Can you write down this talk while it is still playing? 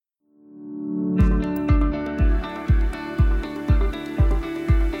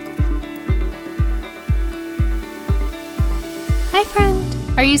Hi,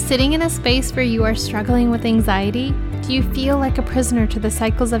 friend. Are you sitting in a space where you are struggling with anxiety? Do you feel like a prisoner to the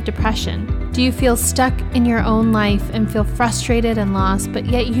cycles of depression? Do you feel stuck in your own life and feel frustrated and lost, but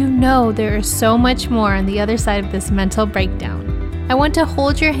yet you know there is so much more on the other side of this mental breakdown? I want to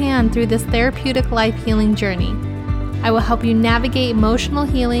hold your hand through this therapeutic life healing journey. I will help you navigate emotional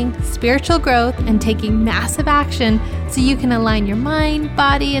healing, spiritual growth, and taking massive action so you can align your mind,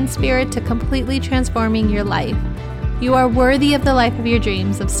 body, and spirit to completely transforming your life. You are worthy of the life of your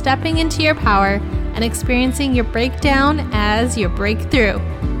dreams, of stepping into your power and experiencing your breakdown as your breakthrough.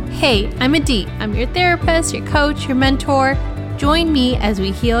 Hey, I'm Adit. I'm your therapist, your coach, your mentor. Join me as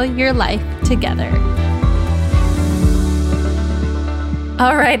we heal your life together.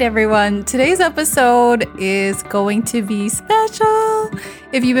 All right, everyone. Today's episode is going to be special.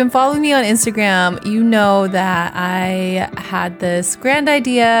 If you've been following me on Instagram, you know that I had this grand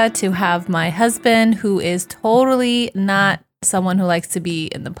idea to have my husband, who is totally not someone who likes to be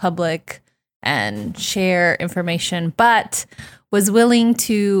in the public and share information, but was willing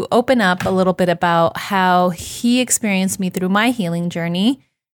to open up a little bit about how he experienced me through my healing journey,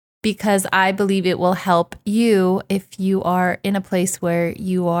 because I believe it will help you if you are in a place where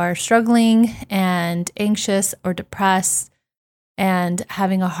you are struggling and anxious or depressed and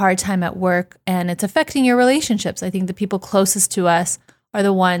having a hard time at work and it's affecting your relationships. I think the people closest to us are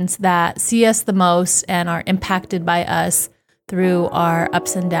the ones that see us the most and are impacted by us through our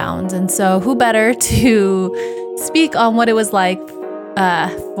ups and downs. And so who better to speak on what it was like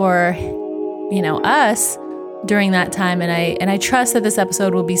for us during that time. And I trust that this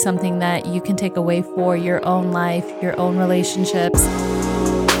episode will be something that you can take away for your own life, your own relationships.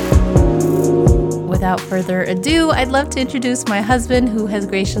 Without further ado, I'd love to introduce my husband, who has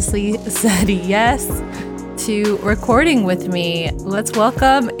graciously said yes to recording with me. Let's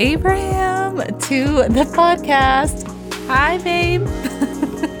welcome Abraham to the podcast. Hi, babe.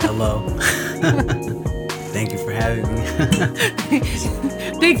 Hello. Thank you for having me.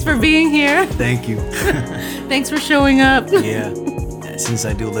 Thanks for being here. Thank you. Thanks for showing up. Yeah, since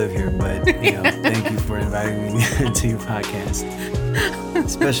I do live here, but thank you for inviting me to your podcast.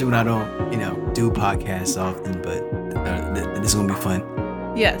 Especially when I don't, do podcasts often, but this is gonna be fun.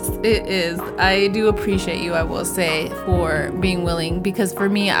 Yes, it is. I do appreciate you, I will say, for being willing, because for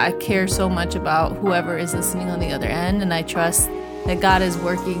me, I care so much about whoever is listening on the other end, and I trust that God is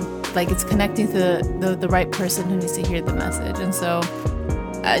working, like it's connecting to the right person who needs to hear the message. And so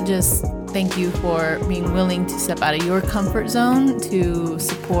I just thank you for being willing to step out of your comfort zone to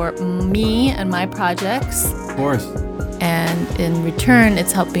support me and my projects. Of course. And in return,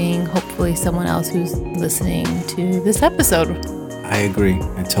 it's helping hopefully someone else who's listening to this episode. I agree.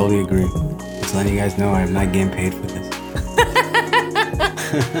 I totally agree. Just letting you guys know I'm not getting paid for this.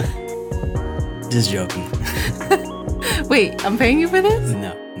 Just joking. Wait, I'm paying you for this?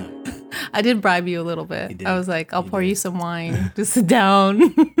 No. I did bribe you a little bit. I was like, I'll pour you some wine. Just sit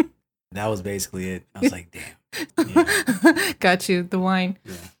down. That was basically it. I was like, damn. Yeah. Got you, the wine.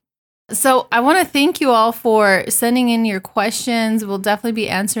 Yeah. So I want to thank you all for sending in your questions. We'll definitely be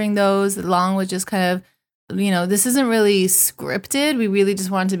answering those along with just kind of, this isn't really scripted. We really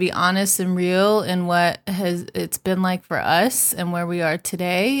just wanted to be honest and real in what it's been like for us and where we are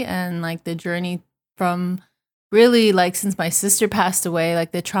today, and like the journey from really like since my sister passed away,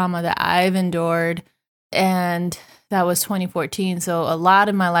 like the trauma that I've endured. And that was 2014. So a lot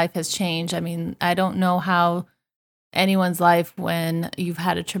of my life has changed. I mean, I don't know how anyone's life, when you've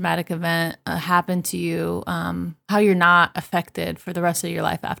had a traumatic event happen to you, how you're not affected for the rest of your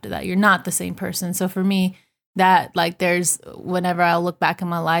life after that. You're not the same person. So for me, that whenever I look back in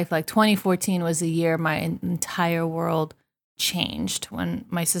my life, like 2014 was the year my entire world changed when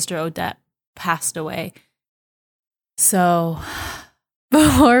my sister Odette passed away. So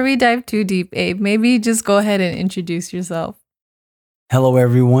before we dive too deep, Abe, maybe just go ahead and introduce yourself. Hello,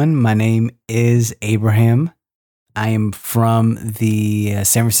 everyone. My name is Abraham. I am from the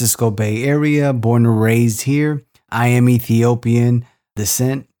San Francisco Bay Area, born and raised here. I am Ethiopian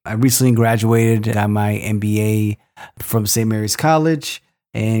descent. I recently graduated, got my MBA from St. Mary's College,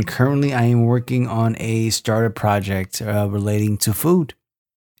 and currently I am working on a startup project relating to food.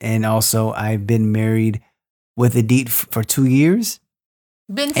 And also, I've been married with Adit for 2 years.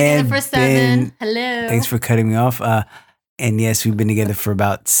 Been together for 7. Hello. Thanks for cutting me off. And yes, we've been together for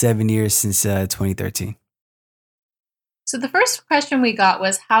about 7 years since 2013. So the first question we got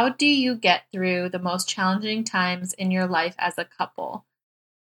was, how do you get through the most challenging times in your life as a couple?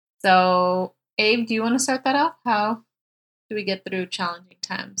 So, Abe, do you want to start that off? How do we get through challenging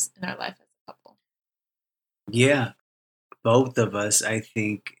times in our life as a couple? Yeah, both of us, I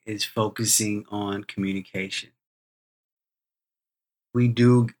think, is focusing on communication. we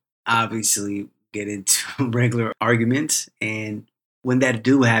do obviously get into regular arguments, and when that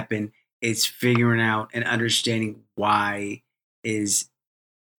do happen, it's figuring out and understanding is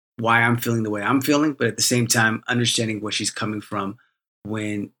why I'm feeling the way I'm feeling, but at the same time understanding where she's coming from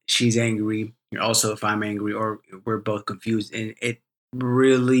when she's angry, and also if I'm angry or we're both confused, and it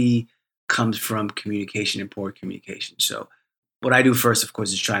really comes from communication and poor communication. So what I do first, of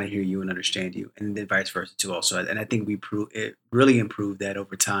course, is trying to hear you and understand you, and then vice versa too. Also, and I think it really improved that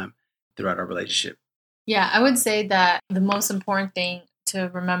over time throughout our relationship. Yeah, I would say that the most important thing to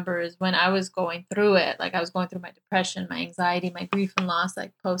remember is when I was going through it, like I was going through my depression, my anxiety, my grief and loss,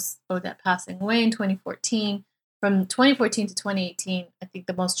 like post Odette passing away in 2014. From 2014 to 2018, I think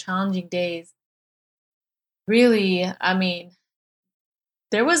the most challenging days, really, I mean,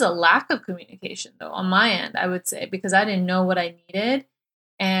 there was a lack of communication though on my end, I would say, because I didn't know what I needed.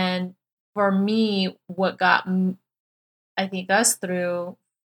 And for me, what got, I think, us through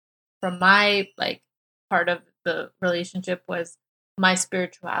from my like part of the relationship was my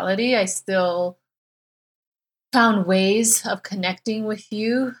spirituality. I still found ways of connecting with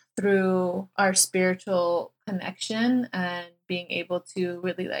you through our spiritual connection and being able to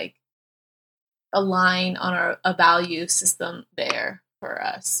really like align on a value system there for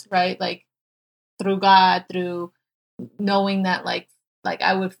us, right? Like through God, through knowing that like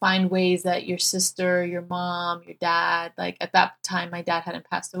I would find ways that your sister, your mom, your dad, like at that time my dad hadn't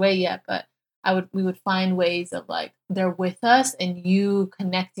passed away yet, but we would find ways of like they're with us, and you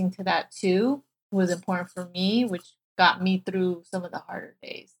connecting to that too was important for me, which got me through some of the harder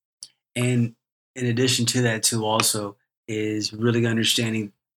days. And in addition to that too, also is really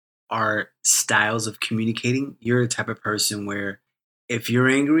understanding our styles of communicating. You're the type of person where if you're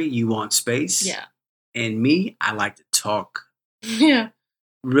angry, you want space. Yeah. And me, I like to talk. Yeah.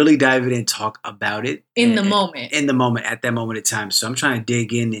 Really dive in and talk about it in the moment, at that moment in time. So I'm trying to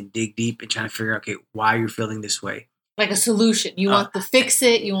dig in and dig deep and trying to figure out, okay, why you're feeling this way. Like a solution. You want to fix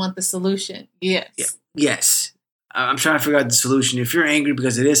it. You want the solution. Yes. Yeah, yes. I'm trying to figure out the solution. If you're angry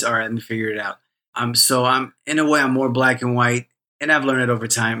because of this, all right, let me figure it out. I'm in a way, I'm more black and white, and I've learned it over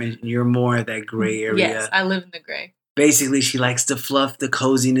time. And you're more at that gray area. Yes, I live in the gray. Basically, she likes the fluff, the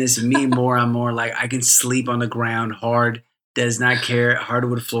coziness. And me more, I'm more like I can sleep on the ground hard. Does not care.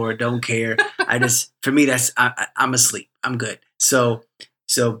 Hardwood floor, don't care. For me, I'm asleep. I'm good. So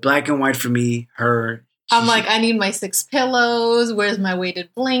black and white for me. Her. I'm like, I need my 6 pillows. Where's my weighted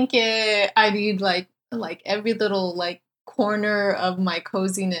blanket? I need like every little like corner of my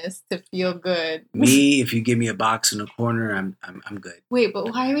coziness to feel good. Me, if you give me a box in a corner, I'm good. Wait,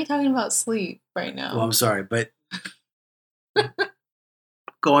 but why are we talking about sleep right now? Well, I'm sorry, but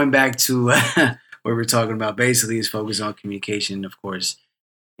going back to what we're talking about basically is focus on communication. Of course,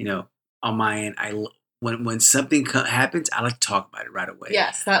 on my end, when something happens, I like to talk about it right away.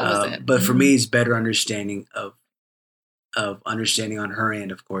 Yes, that was it. But for me, it's better understanding of understanding on her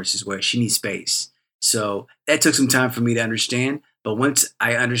end, of course, is where she needs space. So that took some time for me to understand. But once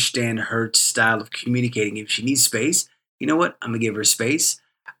I understand her style of communicating, if she needs space, you know what? I'm going to give her space.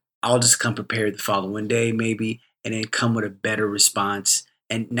 I'll just come prepared the following day, maybe, and then come with a better response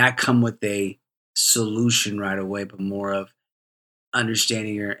and not come with a solution right away, but more of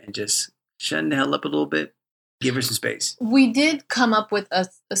understanding her and just shutting the hell up a little bit. Give her some space. We did come up with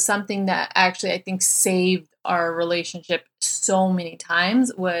something that actually I think saved our relationship so many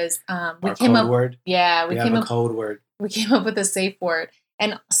times was we came up with a code word. We came up with a safe word.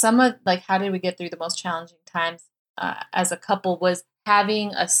 And some of like how did we get through the most challenging times as a couple was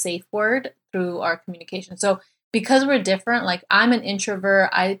having a safe word through our communication. So because we're different, like I'm an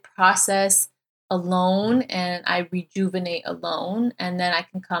introvert, I process alone and I rejuvenate alone, and then I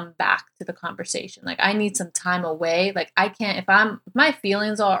can come back to the conversation. Like I need some time away. Like I can't, if my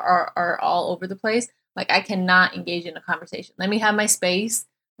feelings are all over the place, like I cannot engage in a conversation. Let me have my space.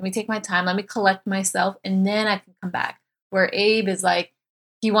 Let me take my time. Let me collect myself, and then I can come back. Where Abe is like,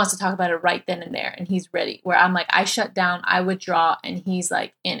 he wants to talk about it right then and there, and he's ready. Where I'm like, I shut down, I withdraw, and he's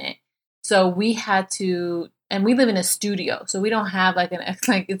like in it. So we had to, and we live in a studio, so we don't have like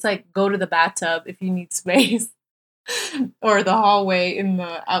it's like go to the bathtub if you need space or the hallway in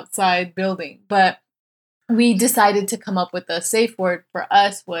the outside building. But we decided to come up with a safe word for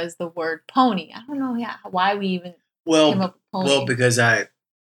us was the word pony. I don't know why we even came up with pony. Well, because I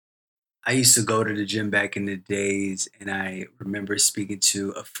used to go to the gym back in the days, and I remember speaking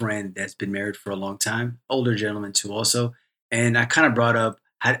to a friend that's been married for a long time, older gentleman too also, and I kind of brought up,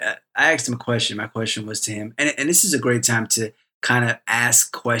 I asked him a question. My question was to him, and this is a great time to kind of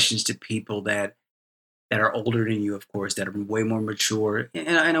ask questions to people that are older than you, of course, that are way more mature.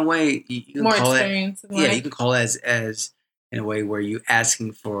 In a way, you can more call experience. You can call it as in a way where you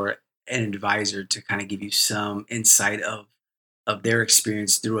asking for an advisor to kind of give you some insight of their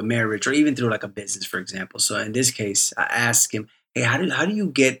experience through a marriage or even through like a business, for example. So in this case, I asked him, "Hey, how do you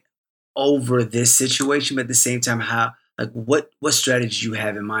get over this situation, but at the same time, how like what strategy you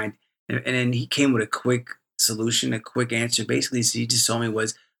have in mind?" And then he came with a quick solution, a quick answer. Basically, so he just told me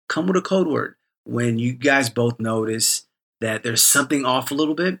was come with a code word when you guys both notice that there's something off a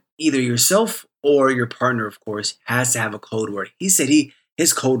little bit. Either yourself or your partner, of course, has to have a code word. He said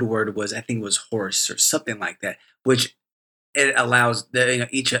his code word was I think it was horse or something like that, which it allows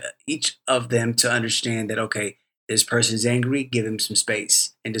each of them to understand that okay, this person's angry, give them some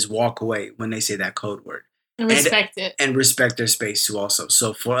space and just walk away when they say that code word and respect it and respect their space too. Also,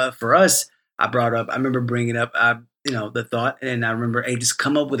 so for us, I remember bringing up the thought, and I remember hey, just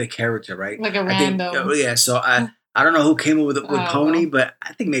come up with a character, right? Like a random. Yeah. So I don't know who came up with Pony, but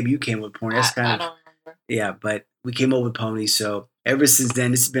I think maybe you came up with Pony. That's kind I of don't remember. Yeah, but we came up with Pony. So ever since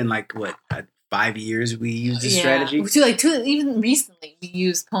then, it's been like what 5 years we used this strategy. Even recently we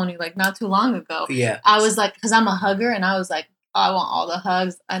used Pony, like not too long ago. Yeah, I was like, because I'm a hugger, and I was like, oh, I want all the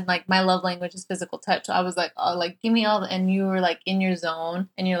hugs, and like my love language is physical touch. So I was like, oh, like give me all and you were like in your zone,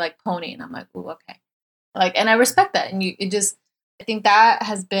 and you're like Pony, and I'm like, ooh, okay, like, and I respect that, and I think that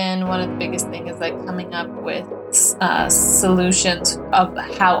has been one of the biggest things is like coming up with solutions of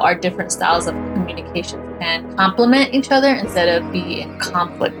how our different styles of communication can complement each other instead of be in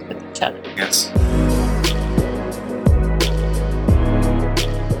conflict with each other. Yes.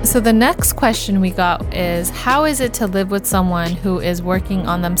 So the next question we got is, how is it to live with someone who is working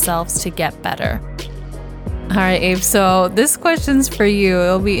on themselves to get better? All right, Abe. So this question's for you.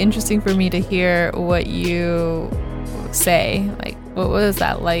 It'll be interesting for me to hear what you say. Like, what was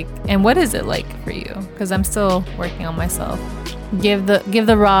that like? And what is it like for you? Because I'm still working on myself. Give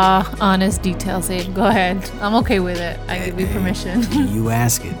the raw, honest details, Abe. Go ahead. I'm okay with it. I give you permission. You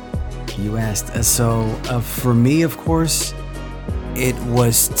ask it. You asked. So for me, of course, it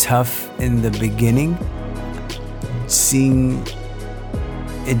was tough in the beginning. Seeing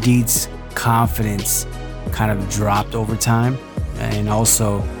Edith's confidence kind of dropped over time, and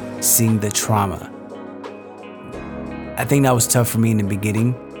also seeing the trauma. I think that was tough for me in the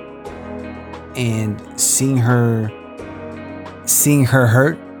beginning, and seeing her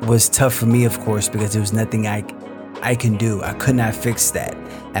hurt was tough for me, of course, because there was nothing I can do. I could not fix that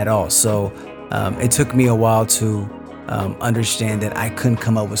at all. So it took me a while to understand that I couldn't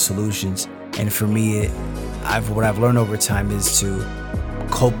come up with solutions. And for me, what I've learned over time is to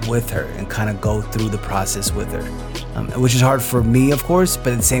cope with her and kind of go through the process with her, which is hard for me, of course,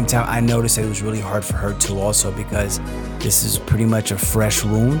 but at the same time, I noticed that it was really hard for her too also, because this is pretty much a fresh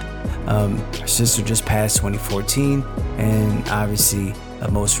wound. Her sister just passed 2014, and obviously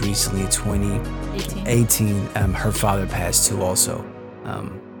most recently 2018, her father passed too also.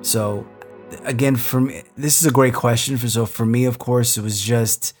 So again, for me, this is a great question. So for me, of course, it was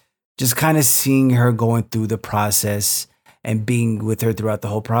just kind of seeing her going through the process and being with her throughout the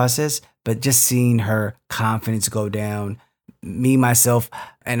whole process, but just seeing her confidence go down, me, myself,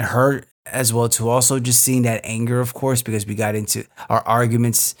 and her as well too. Also just seeing that anger, of course, because we got into our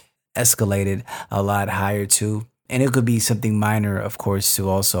arguments escalated a lot higher too. And it could be something minor, of course, too.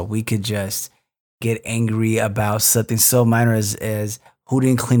 Also, we could just get angry about something so minor as who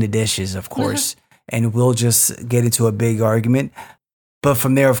didn't clean the dishes, of course, and we'll just get into a big argument. But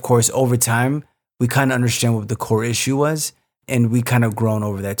from there, of course, over time, we kind of understand what the core issue was, and we kind of grown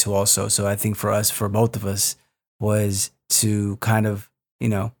over that too also. So I think for both of us, was to kind of,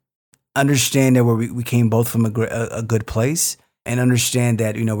 understand that we came both from a good place, and understand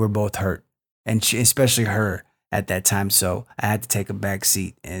that, we're both hurt, and especially her at that time. So I had to take a back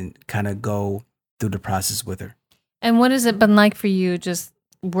seat and kind of go through the process with her. And what has it been like for you just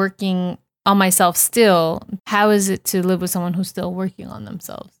working on myself still? How is it to live with someone who's still working on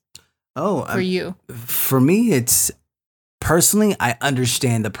themselves? You? For me, it's personally, I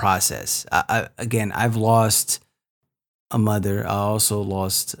understand the process. I've lost a mother. I also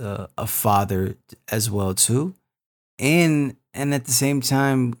lost a father as well too. And at the same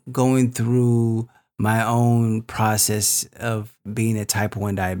time, going through my own process of being a type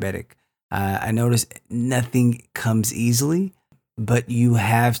 1 diabetic. I noticed nothing comes easily, but you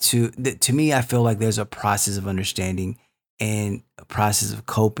have to me, I feel like there's a process of understanding and a process of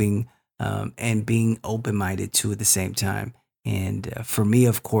coping, and being open-minded too at the same time. And for me,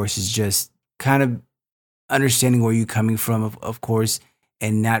 of course, is just kind of understanding where you're coming from, of course,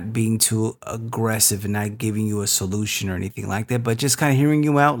 and not being too aggressive and not giving you a solution or anything like that, but just kind of hearing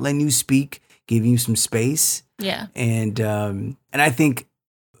you out, letting you speak, giving you some space. Yeah. And I think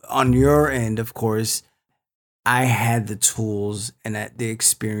on your end, of course, I had the tools and the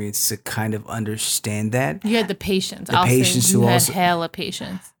experience to kind of understand that. You had the patience. The patience say you to had also, hella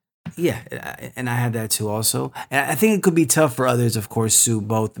patience. yeah, and I have that too also. And I think it could be tough for others, of course, too,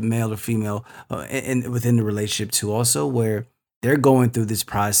 both male or female, and within the relationship too also, where they're going through this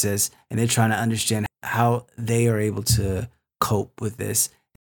process and they're trying to understand how they are able to cope with this.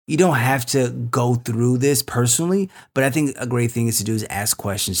 You don't have to go through this personally, but I think a great thing is to do is ask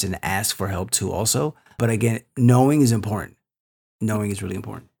questions and ask for help too also. But again, knowing is important. Knowing is really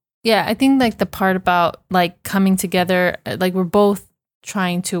important. Yeah, I think like the part about like coming together, like we're both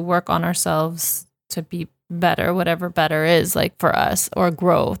trying to work on ourselves to be better, whatever better is like for us, or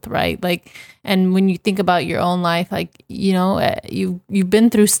growth, right? Like, and when you think about your own life, like, you know, you've been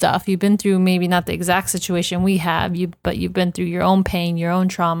through stuff. You've been through maybe not the exact situation we have, but you've been through your own pain, your own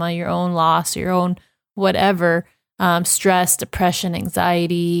trauma, your own loss, your own whatever, stress, depression,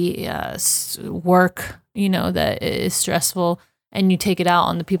 anxiety, work, you know, that is stressful, and you take it out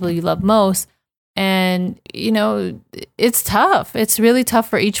on the people you love most. And, you know, it's tough. It's really tough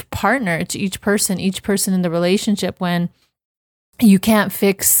for each partner, to each person in the relationship, when you can't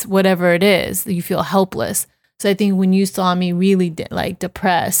fix whatever it is, you feel helpless. So I think when you saw me really like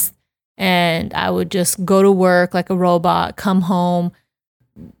depressed, and I would just go to work like a robot, come home,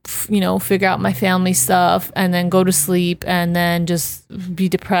 you know, figure out my family stuff, and then go to sleep, and then just be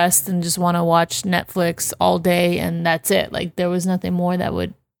depressed and just want to watch Netflix all day. And that's it. Like there was nothing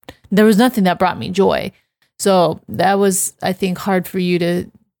that brought me joy. So that was, I think, hard for you to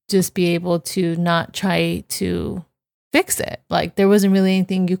just be able to not try to fix it. Like there wasn't really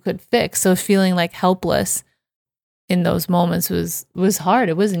anything you could fix. So feeling like helpless in those moments was hard.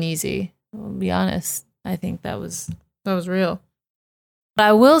 It wasn't easy. I'll be honest. I think that was real. But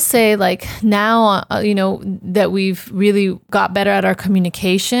I will say, like now, you know, that we've really got better at our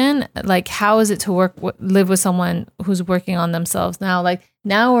communication. Like, how is it to live with someone who's working on themselves now? Like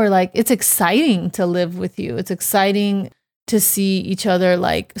now we're like, it's exciting to live with you. It's exciting to see each other,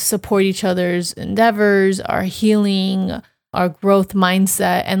 like support each other's endeavors, our healing, our growth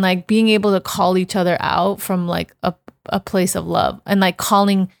mindset, and like being able to call each other out from like a place of love, and like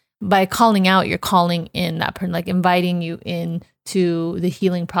by calling out, you're calling in that person, like inviting you in to the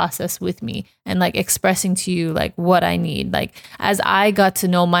healing process with me, and like expressing to you like what I need. Like as I got to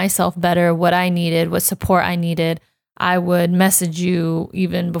know myself better, what I needed, what support I needed, I would message you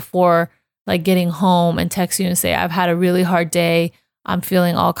even before like getting home and text you and say, I've had a really hard day. I'm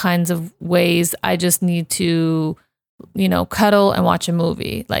feeling all kinds of ways. I just need to, you know, cuddle and watch a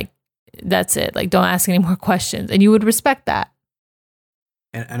movie. Like that's it. Like don't ask any more questions. And you would respect that.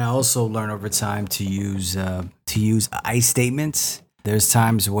 And I also learn over time to use I statements. There's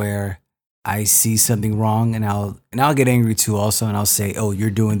times where I see something wrong, and I'll get angry too also, and I'll say, "Oh, you're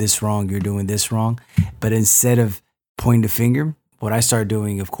doing this wrong. You're doing this wrong." But instead of pointing the finger, what I start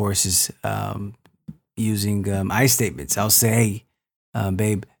doing, of course, is using I statements. I'll say, "Hey,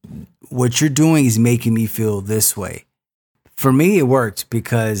 babe, what you're doing is making me feel this way." For me, it worked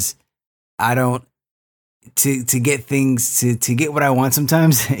because I don't. To get things to get what I want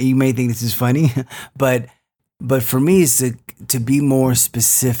sometimes. You may think this is funny, but for me it's to be more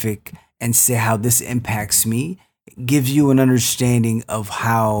specific and say how this impacts me. It gives you an understanding of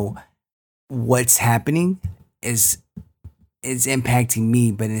how what's happening is impacting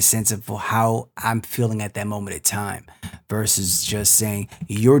me, but in a sense of how I'm feeling at that moment of time, versus just saying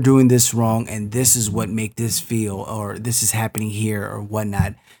you're doing this wrong and this is what make this feel, or this is happening here or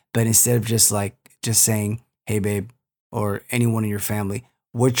whatnot. But instead of just saying, hey, babe, or anyone in your family,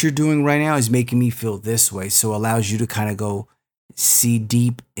 what you're doing right now is making me feel this way. So it allows you to kind of go see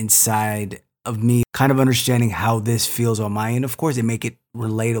deep inside of me, kind of understanding how this feels on my end. Of course, they make it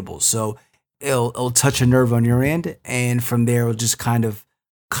relatable. So it'll touch a nerve on your end. And from there, it'll just kind of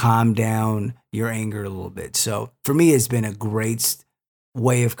calm down your anger a little bit. So for me, it's been a great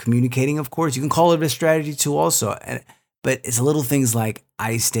way of communicating. Of course, you can call it a strategy too also. But it's little things like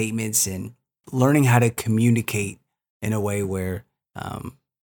I statements and learning how to communicate in a way where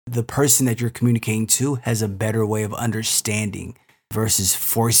the person that you're communicating to has a better way of understanding, versus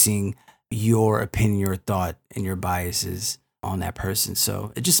forcing your opinion, your thought, and your biases on that person.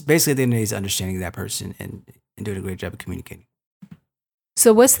 So it just basically at the end of the day is understanding that person and doing a great job of communicating.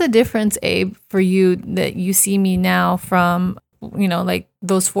 So what's the difference, Abe, for you that you see me now from, you know, like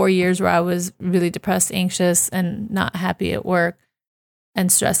those 4 years where I was really depressed, anxious, and not happy at work and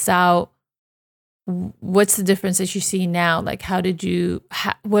stressed out? What's the difference that you see now? Like,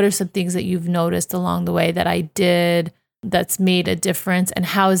 what are some things that you've noticed along the way that I did that's made a difference? And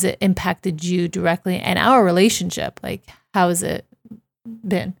how has it impacted you directly and our relationship? Like, how has it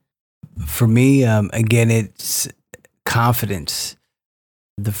been? For me, again, it's confidence.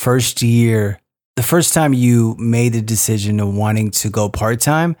 The first year, the first time you made the decision of wanting to go part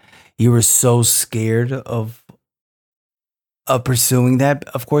time, you were so scared of pursuing that,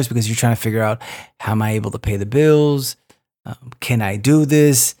 of course, because you're trying to figure out, how am I able to pay the bills? Can I do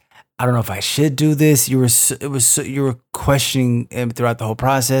this? I don't know if I should do this. You were questioning throughout the whole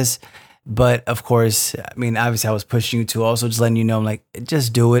process. But of course, I mean, obviously I was pushing you to also just letting you know, I'm like,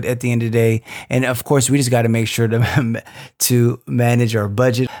 just do it at the end of the day. And of course, we just got to make sure to manage our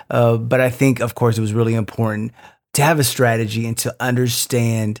budget. But I think, of course, it was really important to have a strategy and to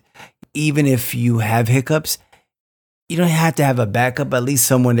understand, even if you have hiccups, you don't have to have a backup, at least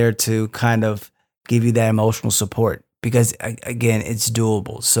someone there to kind of give you that emotional support, because again, it's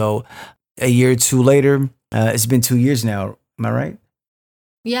doable. So a year or two later, it's been 2 years now. Am I right?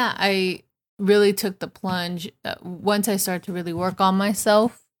 Yeah, I really took the plunge once I started to really work on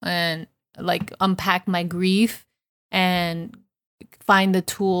myself and like unpack my grief and find the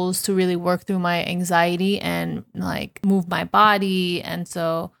tools to really work through my anxiety and like move my body. And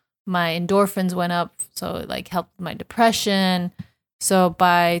so my endorphins went up, so it like helped my depression. So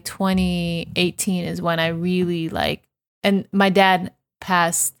by 2018 is when I really like, and my dad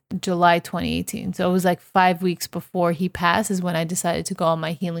passed July 2018. So it was like 5 weeks before he passed is when I decided to go on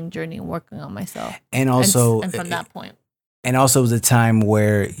my healing journey and working on myself. And also, and from that point. And also it was a time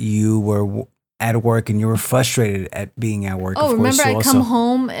where you were at work and you were frustrated at being at work. Oh, remember I'd come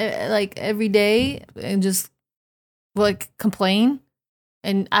home like every day and just like complain.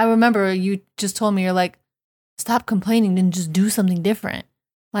 And I remember you just told me, you're like, stop complaining and just do something different.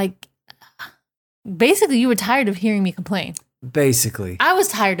 Like, basically you were tired of hearing me complain. Basically. I was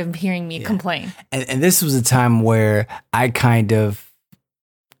tired of hearing me complain. And this was a time where I kind of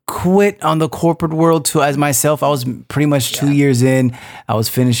quit on the corporate world too as myself. I was pretty much 2 years in. I was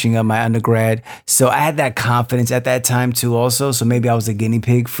finishing up my undergrad. So I had that confidence at that time too also. So maybe I was a guinea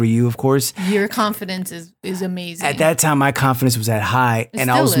pig for you, of course. Your confidence is amazing. At that time, my confidence was at high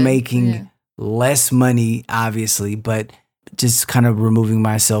and I was making less money, obviously, but just kind of removing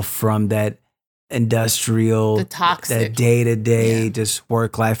myself from that industrial, the toxic, that day-to-day just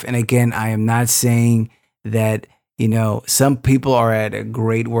work life. And again, I am not saying that, you know, some people are at a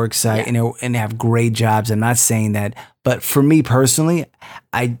great work site and have great jobs. I'm not saying that, but for me personally,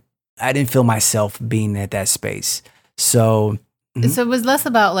 I didn't feel myself being at that space. So so it was less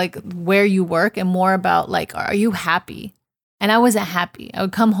about like where you work and more about like, are you happy? And I wasn't happy. I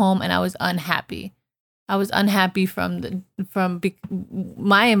would come home and I was unhappy. I was unhappy from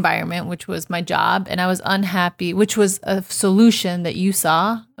my environment, which was my job, and I was unhappy, which was a solution that you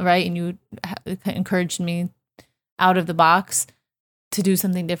saw, right? And you encouraged me out of the box to do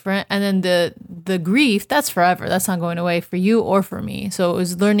something different. And then the grief, that's forever. That's not going away for you or for me. So it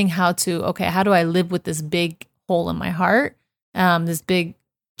was learning how do I live with this big hole in my heart, this big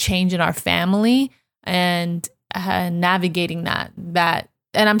change in our family, and navigating that.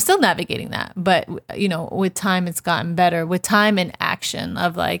 And I'm still navigating that, but you know, with time, it's gotten better. With time and action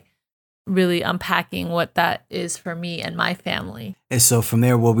of like really unpacking what that is for me and my family. And so from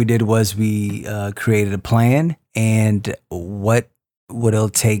there, what we did was we created a plan and what would it'll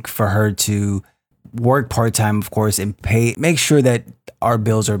take for her to work part-time, of course, and make sure that our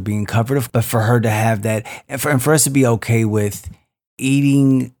bills are being covered, but for her to have that and for us to be okay with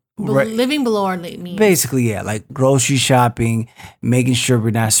eating. Living below our means. Basically, like grocery shopping, making sure we're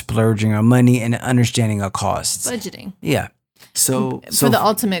not splurging our money and understanding our costs. Budgeting. Yeah. So for the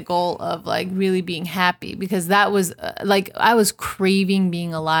ultimate goal of like really being happy, because that was like I was craving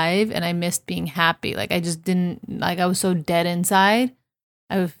being alive and I missed being happy. Like I just didn't, like I was so dead inside.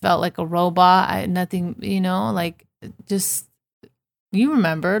 I felt like a robot. I had nothing, you know, like just, you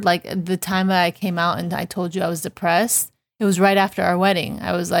remember like the time that I came out and I told you I was depressed. It was right after our wedding.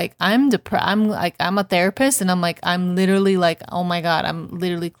 I was like, I'm depressed. I'm a therapist. And I'm like, I'm literally like, oh my God, I'm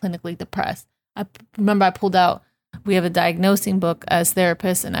literally clinically depressed. I remember I pulled out, we have a diagnosing book as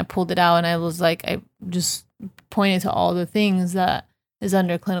therapists, and I pulled it out and I was like, I just pointed to all the things that is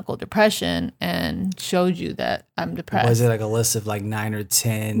under clinical depression and showed you that I'm depressed. Was it like a list of like 9 or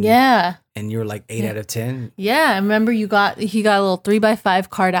 10? Yeah. And you were like 8 out of 10? Yeah. I remember he got a little 3x5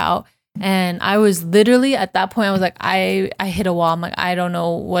 card out. And I was literally at that point, I was like, I hit a wall. I'm like, I don't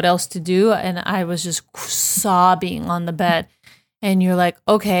know what else to do. And I was just sobbing on the bed. And you're like,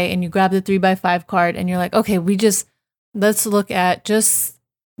 okay. And you grab the 3x5 card and you're like, okay, let's look at just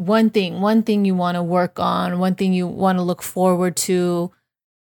one thing you want to work on, one thing you want to look forward to.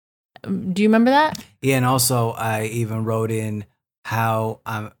 Do you remember that? Yeah. And also I even wrote in how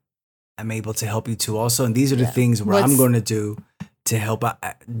I'm able to help you too also. And these are the things where I'm going to do to help. I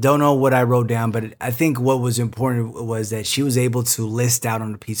don't know what I wrote down, but I think what was important was that she was able to list out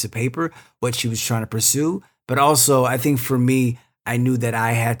on a piece of paper what she was trying to pursue. But also, I think for me, I knew that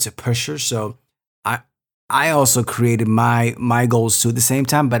I had to push her. So I also created my goals too at the same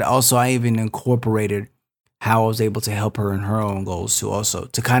time, but also I even incorporated how I was able to help her in her own goals too, also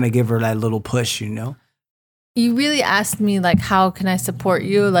to kind of give her that little push, You really asked me like, how can I support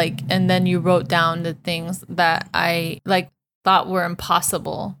you? Like, and then you wrote down the things that I like thought were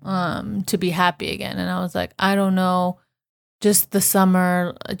impossible to be happy again. And I was like, I don't know, just the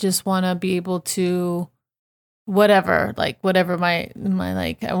summer, I just want to be able to whatever my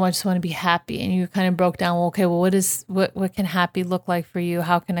like, I just want to be happy. And you kind of broke down, well, okay, well, what can happy look like for you?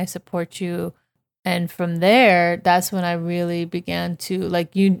 How can I support you? And from there, that's when I really began to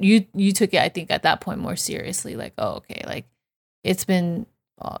like, you took it, I think at that point more seriously, like, oh, okay, like it's been,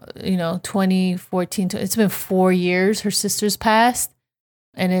 2014, it's been 4 years, her sister's passed.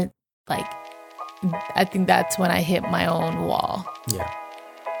 And it like, I think that's when I hit my own wall. Yeah.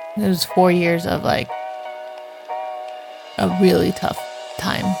 It was 4 years of like a really tough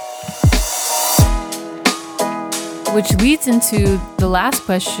time. Which leads into the last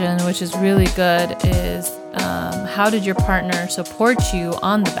question, which is really good, is how did your partner support you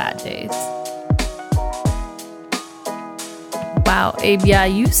on the bad days? Wow, Abe, yeah,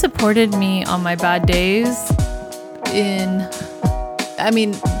 you supported me on my bad days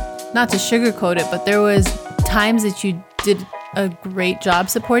not to sugarcoat it, but there was times that you did a great job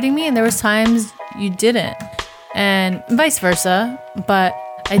supporting me and there was times you didn't, and vice versa. But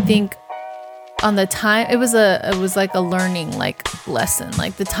I think on the time it was like a learning like lesson.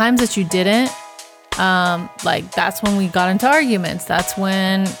 Like the times that you didn't, like that's when we got into arguments. That's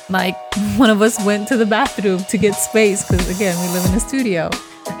when like one of us went to the bathroom to get space because again we live in a studio.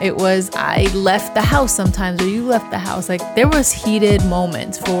 It was I left the house sometimes or you left the house. Like there was heated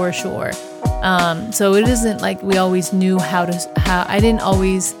moments for sure. So it isn't like we always knew how I didn't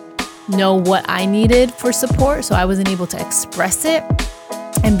always know what I needed for support, so I wasn't able to express it.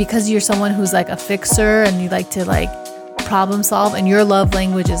 And because you're someone who's like a fixer and you like to like problem solve and your love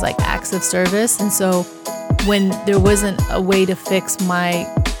language is like acts of service. And so when there wasn't a way to fix my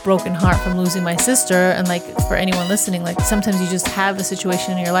broken heart from losing my sister, and like for anyone listening, like sometimes you just have a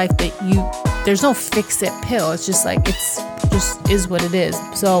situation in your life that there's no fix it pill. It's just like, it's just is what it is.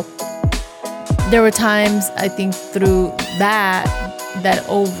 So there were times I think through that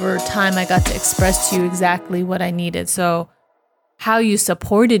over time I got to express to you exactly what I needed. So how you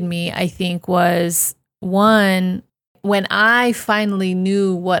supported me, I think, was one, when I finally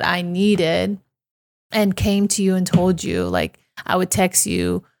knew what I needed and came to you and told you, like I would text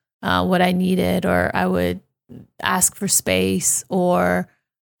you what I needed, or I would ask for space or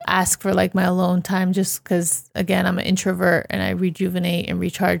ask for like my alone time, just because, again, I'm an introvert and I rejuvenate and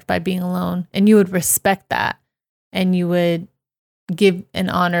recharge by being alone. And you would respect that and you would give and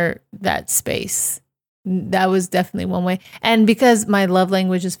honor that space. That was definitely one way. And because my love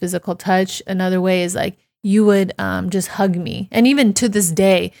language is physical touch, another way is like you would just hug me. And even to this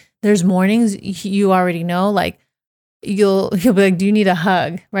day, there's mornings you already know, like you'll be like, do you need a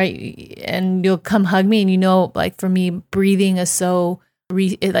hug? Right? And you'll come hug me. And like for me, breathing is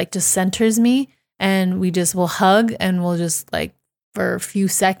it like just centers me. And we just will hug and we'll just like for a few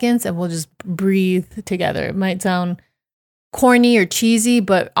seconds and we'll just breathe together. It might sound corny or cheesy,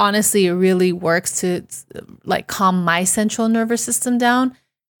 but honestly, it really works to like calm my central nervous system down.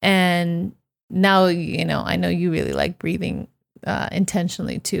 And now, I know you really like breathing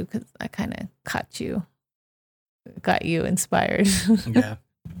intentionally too, because I kind of got you inspired. Yeah.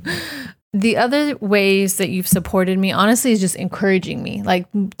 The other ways that you've supported me, honestly, is just encouraging me. Like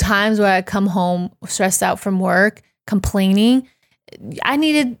times where I come home stressed out from work, complaining, I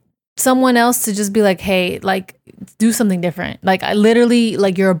needed someone else to just be like, hey, like do something different. Like I literally,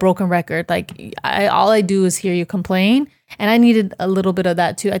 like you're a broken record. Like all I do is hear you complain. And I needed a little bit of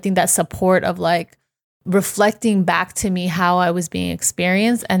that too. I think that support of like reflecting back to me how I was being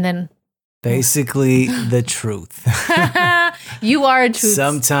experienced, and then basically the truth. You are a truth.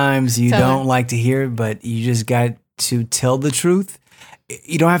 Sometimes you don't like to hear it, but you just got to tell the truth.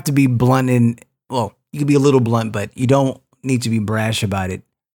 You don't have to be blunt you can be a little blunt, but you don't need to be brash about it.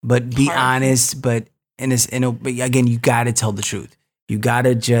 But be honest, but again, you got to tell the truth. You got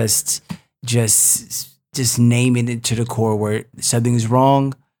to just name it to the core where something is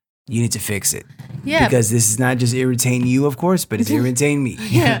wrong. You need to fix it. Yeah. Because this is not just irritating you, of course, but it's irritating me.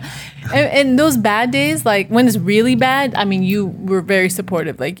 Yeah. And those bad days, like when it's really bad, I mean, you were very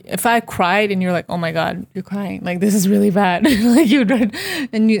supportive. Like if I cried and you're like, oh my God, you're crying. Like this is really bad. Like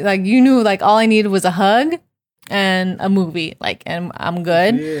you knew like all I needed was a hug. and a movie, like, and I'm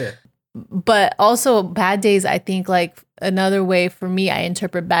good. Yeah. But also bad days, I think like another way for me, I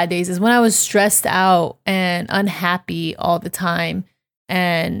interpret bad days is when I was stressed out and unhappy all the time,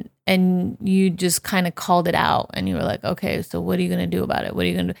 and you just kind of called it out and you were like, okay, so what are you going to do about it? What are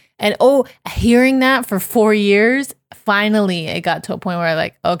you going to do? And hearing that for 4 years, finally it got to a point where I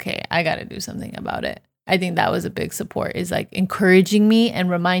like, okay, I got to do something about it. I think that was a big support, is like encouraging me and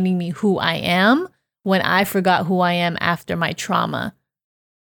reminding me who I am when I forgot who I am after my trauma.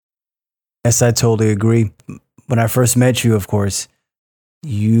 Yes, I totally agree. When I first met you, of course,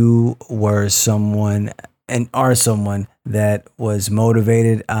 you were someone and are someone that was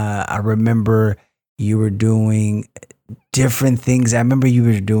motivated. I remember you were doing different things. I remember you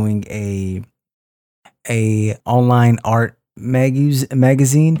were doing a online art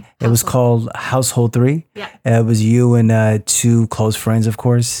magazine. It was called Household 3. Yeah. It was you and two close friends, of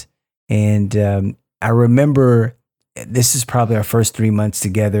course. And I remember this is probably our first 3 months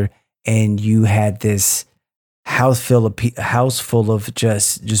together, and you had this house full of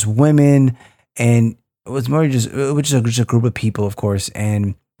just women, and it was just a group of people, of course,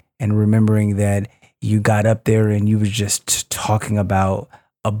 and remembering that you got up there and you were just talking about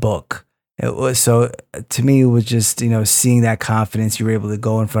a book. It was so, to me, it was just, seeing that confidence, you were able to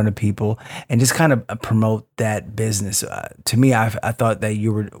go in front of people and just kind of promote that business. To me, I thought that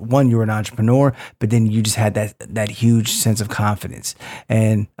you were an entrepreneur, but then you just had that huge sense of confidence.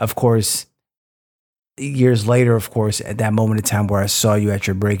 And of course, years later, of course, at that moment in time where I saw you at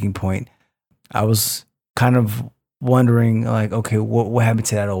your breaking point, I was kind of wondering, like, okay, what happened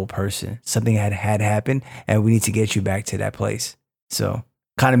to that old person? Something had happened, and we need to get you back to that place. So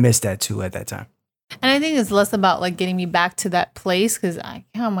kind of missed that too at that time. And I think it's less about like getting me back to that place, because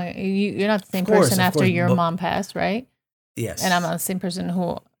you're not the same person after your mom passed, right? Yes. And I'm not the same person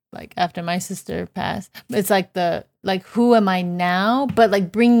who, like, after my sister passed. It's like who am I now? But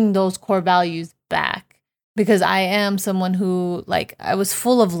like bringing those core values back, because I am someone who, like, I was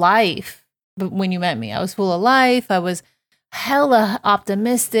full of life. But when you met me, I was full of life. I was hella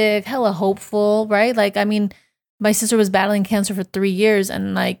optimistic, hella hopeful, right? Like, I mean, my sister was battling cancer for 3 years,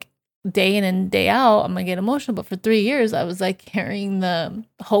 and like day in and day out, I'm gonna get emotional, but for 3 years, I was like carrying the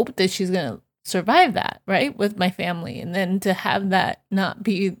hope that she's gonna survive that, right, with my family. And then to have that not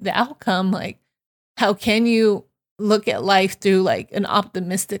be the outcome, like, how can you look at life through like an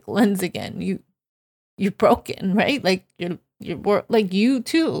optimistic lens again? You're broken, right? Like you're like, you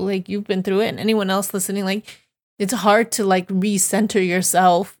too, like you've been through it, and anyone else listening, like it's hard to like recenter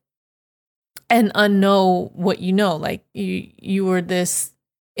yourself and unknow what you know. Like you were this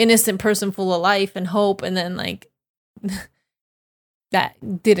innocent person full of life and hope, and then like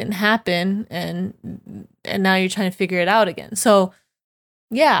that didn't happen, and now you're trying to figure it out again. So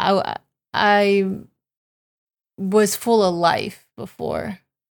yeah, I was full of life before,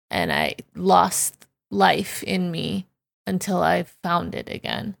 and I lost life in me until I found it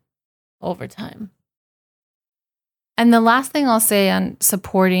again over time. And the last thing I'll say on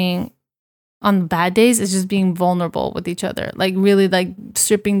supporting on bad days is just being vulnerable with each other. Like really like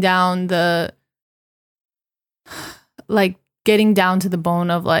stripping down like getting down to the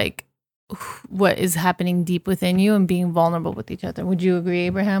bone of like what is happening deep within you and being vulnerable with each other. Would you agree,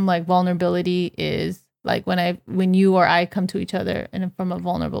 Abraham? Like vulnerability is like when you or I come to each other and from a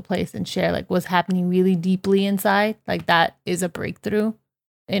vulnerable place and share like what's happening really deeply inside, like that is a breakthrough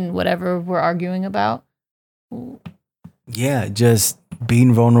in whatever we're arguing about. Yeah, just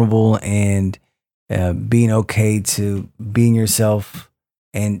being vulnerable and being okay to being yourself,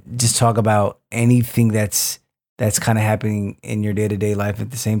 and just talk about anything that's kind of happening in your day-to-day life at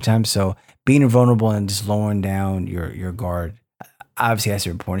the same time. So being vulnerable and just lowering down your guard, obviously that's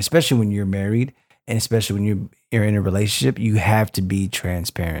important, especially when you're married. And especially when you're in a relationship, you have to be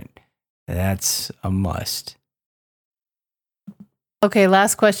transparent. That's a must. Okay,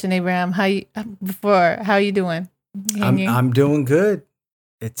 last question, Abraham. How you doing? I'm doing good.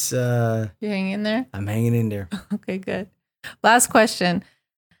 It's you're hanging in there? I'm hanging in there. Okay, good. Last question.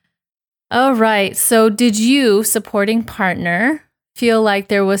 All right. So did you, supporting partner, feel like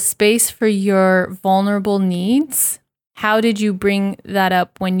there was space for your vulnerable needs? How did you bring that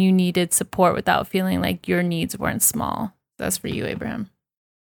up when you needed support without feeling like your needs weren't small? That's for you, Abraham.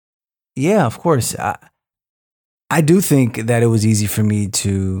 Yeah, of course. I do think that it was easy for me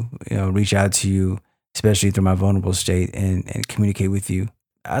to, reach out to you, especially through my vulnerable state, and communicate with you.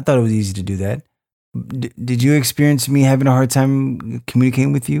 I thought it was easy to do that. Did you experience me having a hard time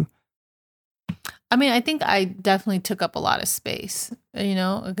communicating with you? I mean, I think I definitely took up a lot of space,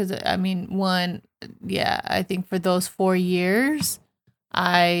 because I mean, I think for those 4 years,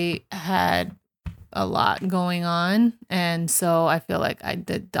 I had a lot going on. And so I feel like I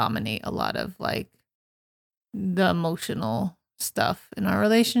did dominate a lot of like the emotional stuff in our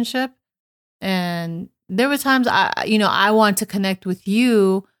relationship. And there were times I want to connect with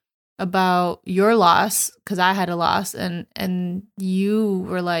you about your loss because I had a loss, and you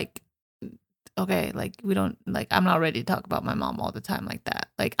were like, okay, like we don't like I'm not ready to talk about my mom all the time like that.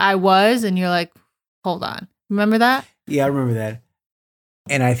 Like I was, and you're like, hold on. Remember that? Yeah, I remember that.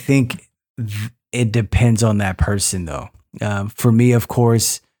 And I think it depends on that person, though. For me, of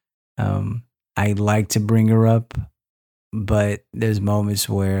course, I like to bring her up, but there's moments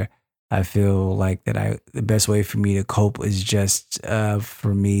where I feel like the best way for me to cope is just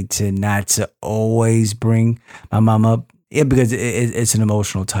for me to not to always bring my mom up. Yeah, because it's an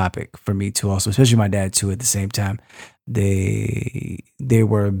emotional topic for me too. Also, especially my dad too. At the same time, they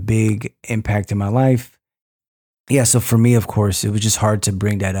were a big impact in my life. Yeah, so for me, of course, it was just hard to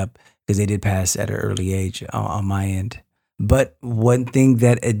bring that up because they did pass at an early age on my end. But one thing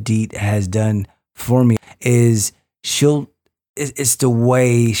that Adit has done for me is it's the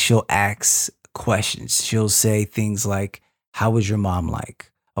way she'll ask questions. She'll say things like, "How was your mom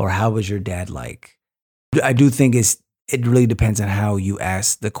like?" or "How was your dad like?" I do think it really depends on how you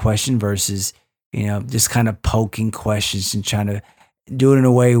ask the question versus, just kind of poking questions and trying to do it in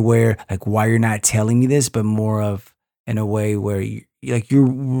a way where like, why you're not telling me this, but more of in a way where you're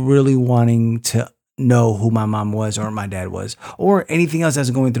really wanting to know who my mom was or my dad was or anything else that's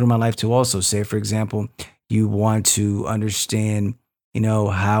going through my life too. Also, say for example, you want to understand,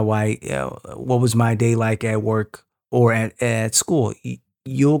 how what was my day like at work or at school.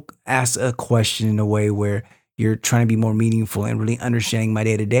 You'll ask a question in a way where you're trying to be more meaningful and really understanding my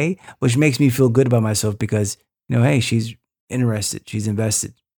day to day, which makes me feel good about myself because, hey, she's interested, she's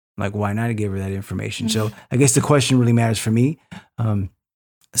invested. Like, why not give her that information? So I guess the question really matters for me.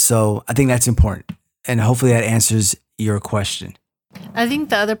 So I think that's important. And hopefully that answers your question. I think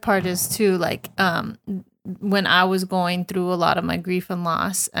the other part is too, like, when I was going through a lot of my grief and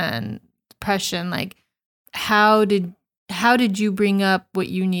loss and depression, like how did you bring up what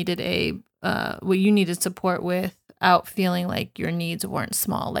you needed support without feeling like your needs weren't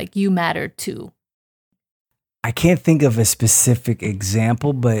small, like you mattered too? I can't think of a specific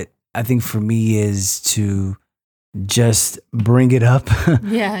example, but I think for me is to just bring it up.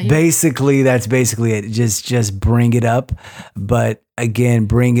 Yeah. Basically, that's basically it. Just bring it up. But again,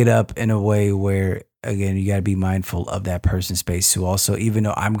 bring it up in a way where, again, you got to be mindful of that person's space too. Also, even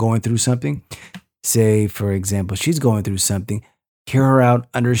though I'm going through something, say, for example, she's going through something, hear her out,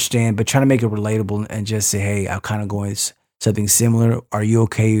 understand, but try to make it relatable and just say, hey, I'm kind of going something similar. Are you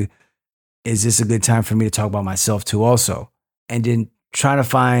okay? Is this a good time for me to talk about myself too also? And then try to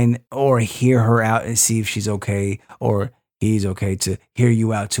find or hear her out and see if she's okay or he's okay to hear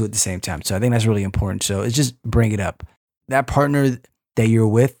you out too at the same time. So I think that's really important. So it's just bring it up. That partner that you're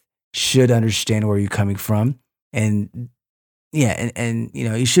with should understand where you're coming from. And yeah, and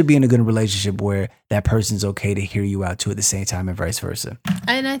you should be in a good relationship where that person's okay to hear you out too at the same time and vice versa.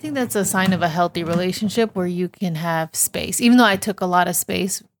 And I think that's a sign of a healthy relationship where you can have space. Even though I took a lot of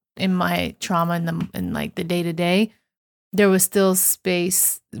space in my trauma and like the day to day, there was still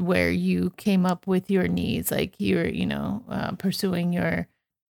space where you came up with your needs, like you're, pursuing your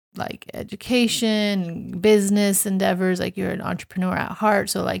like education, business endeavors, like you're an entrepreneur at heart.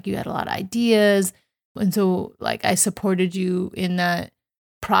 So like you had a lot of ideas. And so like I supported you in that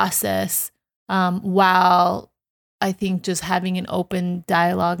process while I think just having an open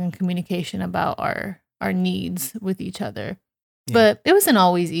dialogue and communication about our needs with each other. Yeah. But it wasn't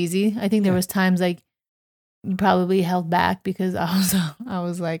always easy. I think there was times like you probably held back because I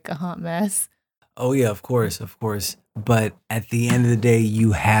was like a hot mess. Oh yeah, of course. But at the end of the day,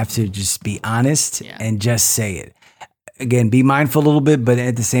 you have to just be honest and just say it. Again, be mindful a little bit, but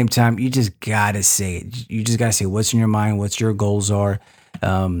at the same time, you just gotta say it. You just gotta say what's in your mind, what your goals are.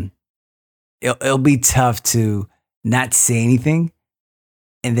 It'll be tough to not say anything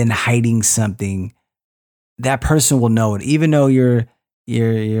and then hiding something. That person will know it, even though you're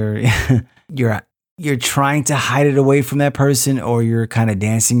you're trying to hide it away from that person, or you're kind of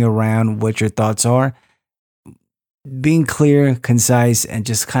dancing around what your thoughts are. Being clear, concise, and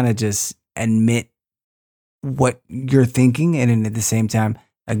just kind of just admit what you're thinking, and then at the same time,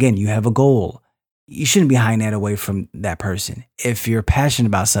 again, you have a goal. You shouldn't be hiding that away from that person. If you're passionate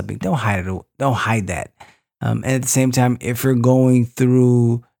about something, don't hide it. Don't hide that. And at the same time, if you're going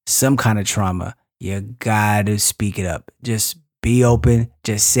through some kind of trauma, you gotta speak it up. Just be open.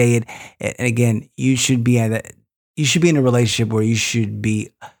 Just say it. And again, you should be in a relationship where you should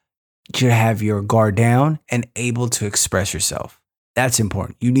have your guard down and able to express yourself. That's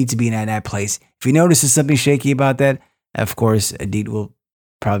important. You need to be in that place. If you notice there's something shaky about that, of course, Adit will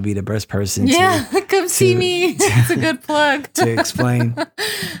probably be the best person come see me. It's a good plug. to explain.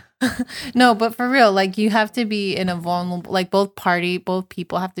 No, but for real, like you have to be in a vulnerable, like both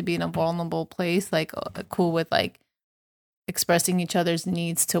people have to be in a vulnerable place, like cool with like expressing each other's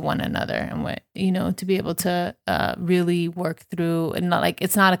needs to one another and what, to be able to really work through and not like,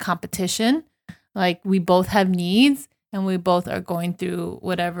 it's not a competition. Like we both have needs and we both are going through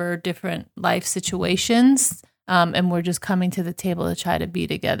whatever different life situations. And we're just coming to the table to try to be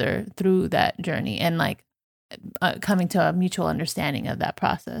together through that journey and like coming to a mutual understanding of that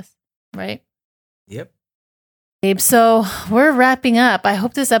process. Right? Yep. Babe, so we're wrapping up. I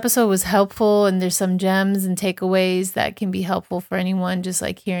hope this episode was helpful and there's some gems and takeaways that can be helpful for anyone just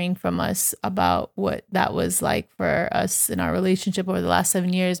like hearing from us about what that was like for us in our relationship over the last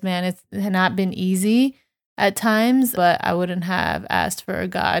 7 years. Man, it's not been easy at times, but I wouldn't have asked for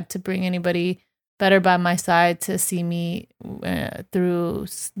God to bring anybody better by my side to see me through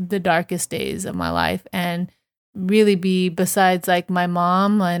the darkest days of my life and really be, besides like my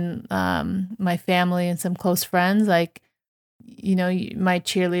mom and my family and some close friends, like my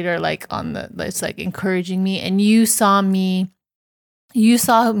cheerleader, like it's like encouraging me. And you saw me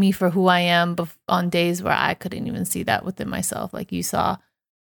for who I am on days where I couldn't even see that within myself. Like you saw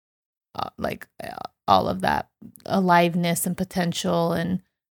all of that aliveness and potential and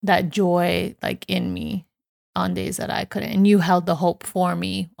that joy like in me on days that I couldn't. And you held the hope for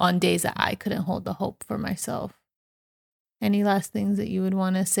me on days that I couldn't hold the hope for myself. Any last things that you would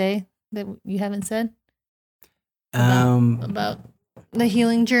want to say that you haven't said about the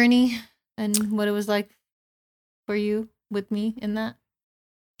healing journey and what it was like for you with me in that?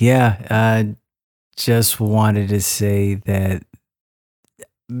 Yeah, just wanted to say that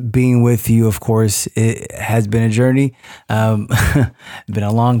being with you, of course, it has been a journey, been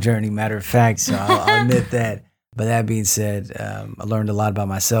a long journey, matter of fact. So I'll admit that. But that being said, I learned a lot about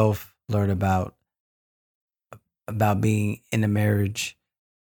myself, learned about being in a marriage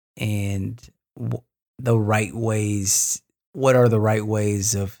and the right ways. What are the right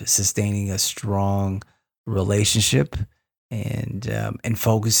ways of sustaining a strong relationship and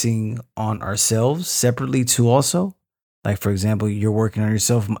focusing on ourselves separately too also. Like, for example, you're working on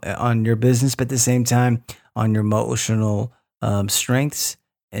yourself, on your business, but at the same time on your emotional strengths.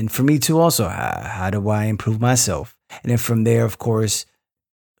 And for me too also, how do I improve myself? And then from there, of course,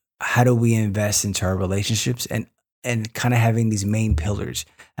 how do we invest into our relationships and kind of having these main pillars?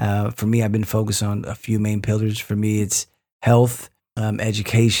 For me, I've been focused on a few main pillars. For me, it's health,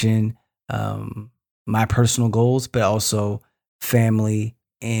 education, my personal goals, but also family,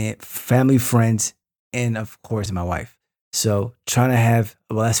 friends, and of course, my wife. So trying to have,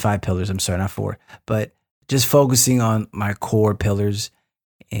 well, that's 5 pillars. I'm sorry, not 4, but just focusing on my core pillars.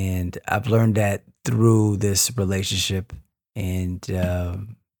 And I've learned that through this relationship, and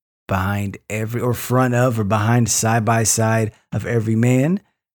behind every, or front of, or behind, side by side of every man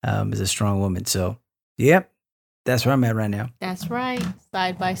is a strong woman. So, yep, that's where I'm at right now. That's right.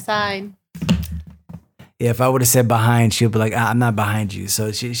 Side by side. Yeah, if I would have said behind, she'll be like, I'm not behind you.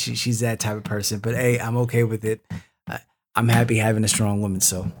 So she's that type of person. But hey, I'm okay with it. I'm happy having a strong woman,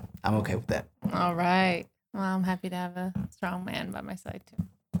 so I'm okay with that. All right. Well, I'm happy to have a strong man by my side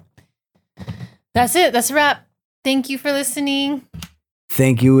too. That's it. That's a wrap. Thank you for listening.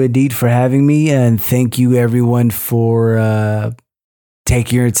 Thank you, Adit, for having me. And thank you, everyone, for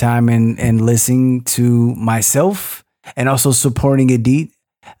taking your time and listening to myself and also supporting Adit.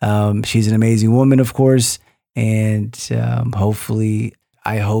 She's an amazing woman, of course. And hopefully,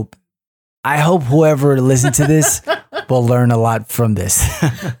 I hope whoever listened to this will learn a lot from this.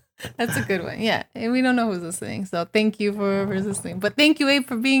 That's a good one. Yeah. And we don't know who's listening. So thank you for listening. But thank you, Abe,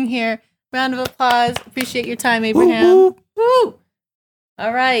 for being here. Round of applause. Appreciate your time, Abraham. Woo, woo. Woo.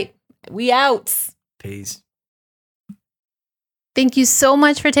 All right. We out. Peace. Thank you so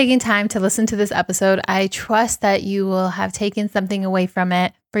much for taking time to listen to this episode. I trust that you will have taken something away from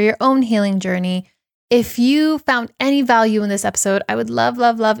it for your own healing journey. If you found any value in this episode, I would love,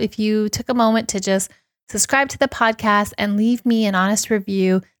 love, love if you took a moment to just subscribe to the podcast and leave me an honest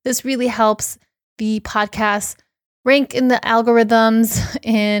review. This really helps the podcast rank in the algorithms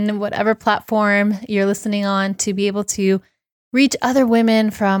in whatever platform you're listening on, to be able to reach other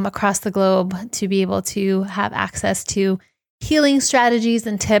women from across the globe, to be able to have access to healing strategies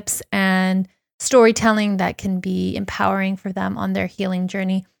and tips and storytelling that can be empowering for them on their healing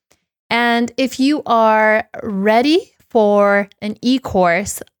journey. And if you are ready for an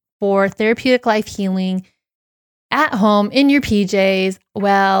e-course for therapeutic life healing at home in your PJs,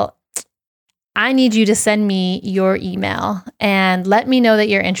 well, I need you to send me your email and let me know that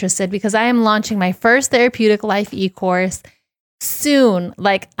you're interested, because I am launching my first Therapeutic Life e-course soon.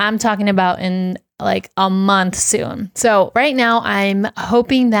 Like, I'm talking about in like a month soon. So right now I'm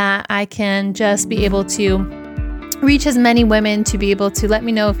hoping that I can just be able to reach as many women to be able to let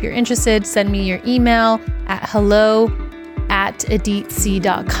me know if you're interested. Send me your email at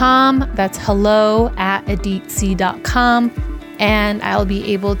hello@aditc.com. That's hello@aditc.com. And I'll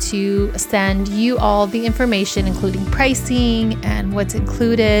be able to send you all the information, including pricing and what's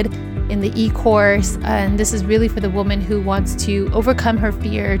included in the e-course. And this is really for the woman who wants to overcome her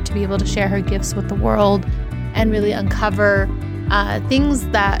fear, to be able to share her gifts with the world and really uncover things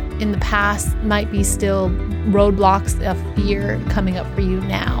that in the past might be still roadblocks of fear coming up for you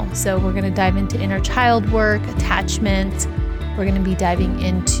now. So we're going to dive into inner child work, attachment. We're going to be diving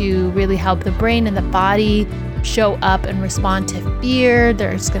into really how the brain and the body show up and respond to fear.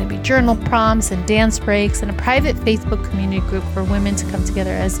 There's going to be journal prompts and dance breaks and a private Facebook community group for women to come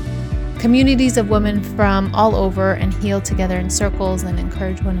together as communities of women from all over and heal together in circles and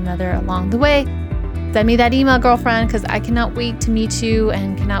encourage one another along the way. Send me that email, girlfriend, because I cannot wait to meet you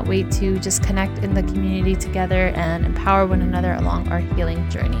and cannot wait to just connect in the community together and empower one another along our healing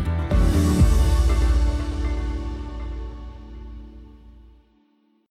journey.